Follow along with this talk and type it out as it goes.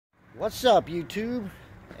What's up, YouTube?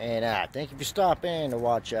 And thank you for stopping in to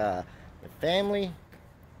watch the Family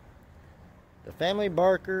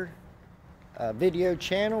Barker video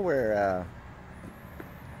channel, where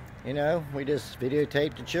you know, we just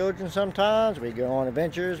videotape the children. Sometimes we go on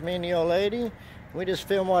adventures, me and the old lady. We just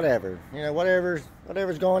film whatever, you know,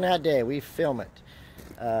 whatever's going that day, we film it.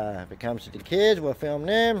 If it comes to the kids, we'll film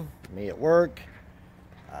them. Me at work,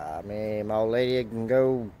 me, my old lady can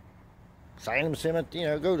go Salem Cemetery, you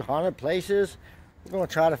know, go to haunted places. We're going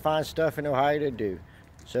to try to find stuff in Ohio to do.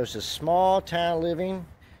 So it's a small town living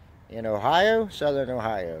in Ohio, Southern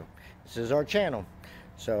Ohio. This is our channel.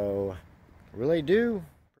 So really do.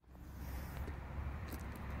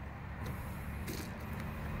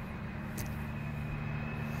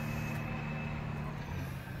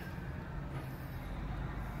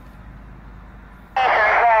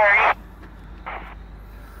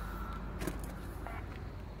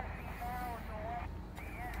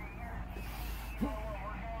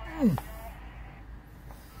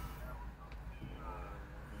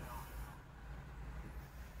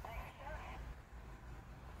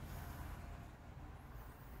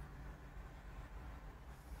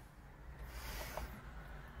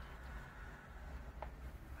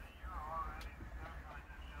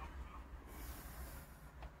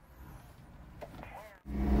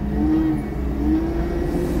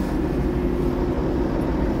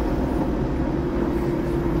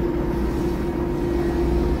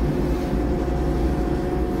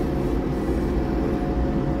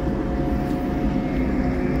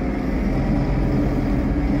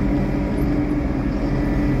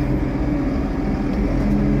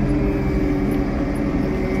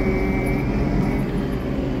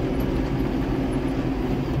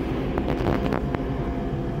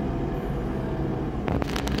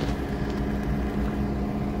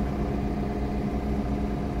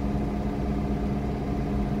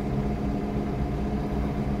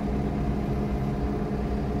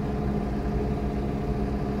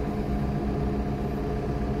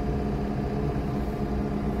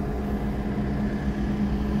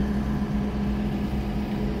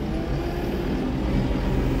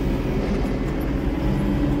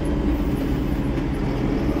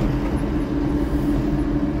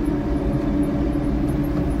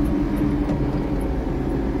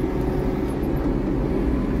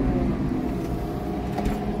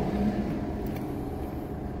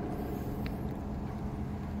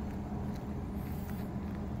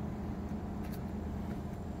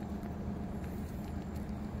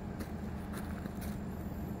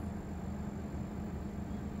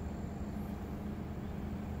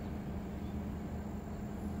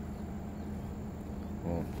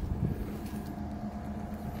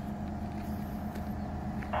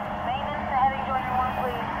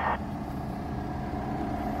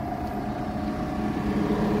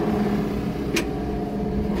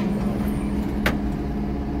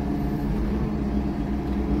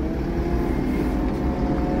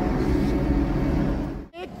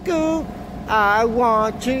 I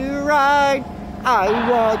want to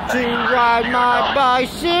ride my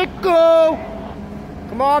bicycle.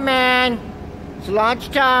 Come on, man. It's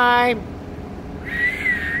lunchtime.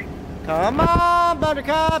 Come on,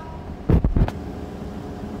 Buttercup.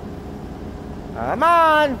 Come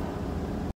on.